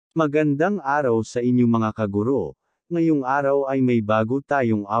Magandang araw sa inyo mga kaguro. Ngayong araw ay may bago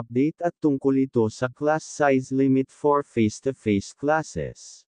tayong update at tungkol ito sa class size limit for face-to-face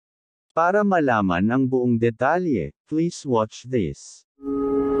classes. Para malaman ang buong detalye, please watch this.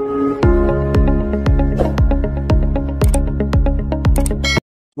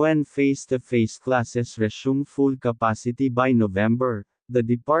 When face-to-face classes resume full capacity by November, the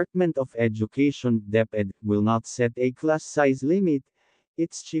Department of Education (DepEd) will not set a class size limit,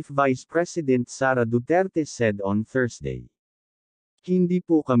 its Chief Vice President Sara Duterte said on Thursday. Hindi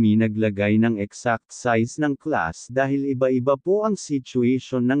po kami naglagay ng exact size ng class dahil iba-iba po ang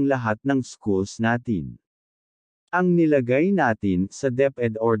situation ng lahat ng schools natin. Ang nilagay natin sa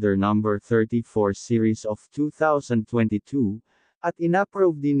DepEd Order No. 34 Series of 2022, at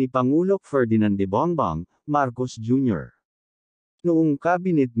inapprove din ni Pangulo Ferdinand D. Bongbong Marcos Jr. Noong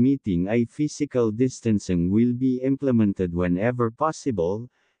cabinet meeting ay physical distancing will be implemented whenever possible,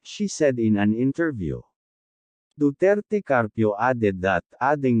 she said in an interview. Duterte Carpio added that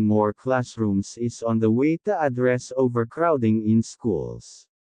adding more classrooms is on the way to address overcrowding in schools.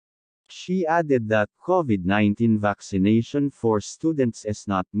 She added that COVID-19 vaccination for students is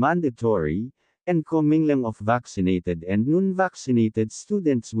not mandatory, and commingling of vaccinated and non-vaccinated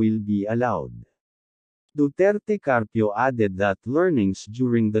students will be allowed. Duterte Carpio added that learnings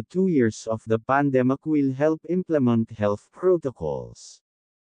during the 2 years of the pandemic will help implement health protocols.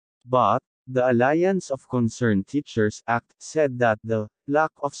 But, the Alliance of Concerned Teachers Act said that the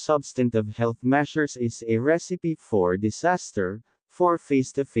lack of substantive health measures is a recipe for disaster for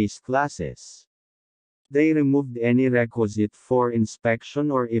face-to-face classes. They removed any requisite for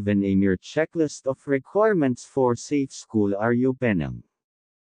inspection or even a mere checklist of requirements for safe school reopening.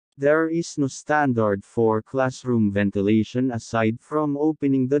 There is no standard for classroom ventilation aside from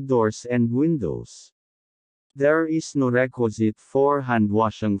opening the doors and windows. There is no requisite for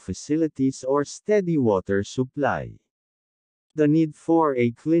hand-washing facilities or steady water supply. The need for a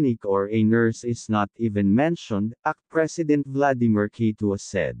clinic or a nurse is not even mentioned, ACT President Vladimir Quito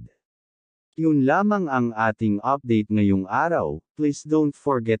said. Yun lamang ang ating update ngayong araw. Please don't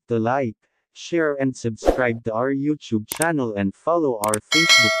forget to like, share and subscribe to our YouTube channel and follow our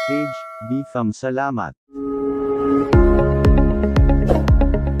Facebook page. Bifam salamat.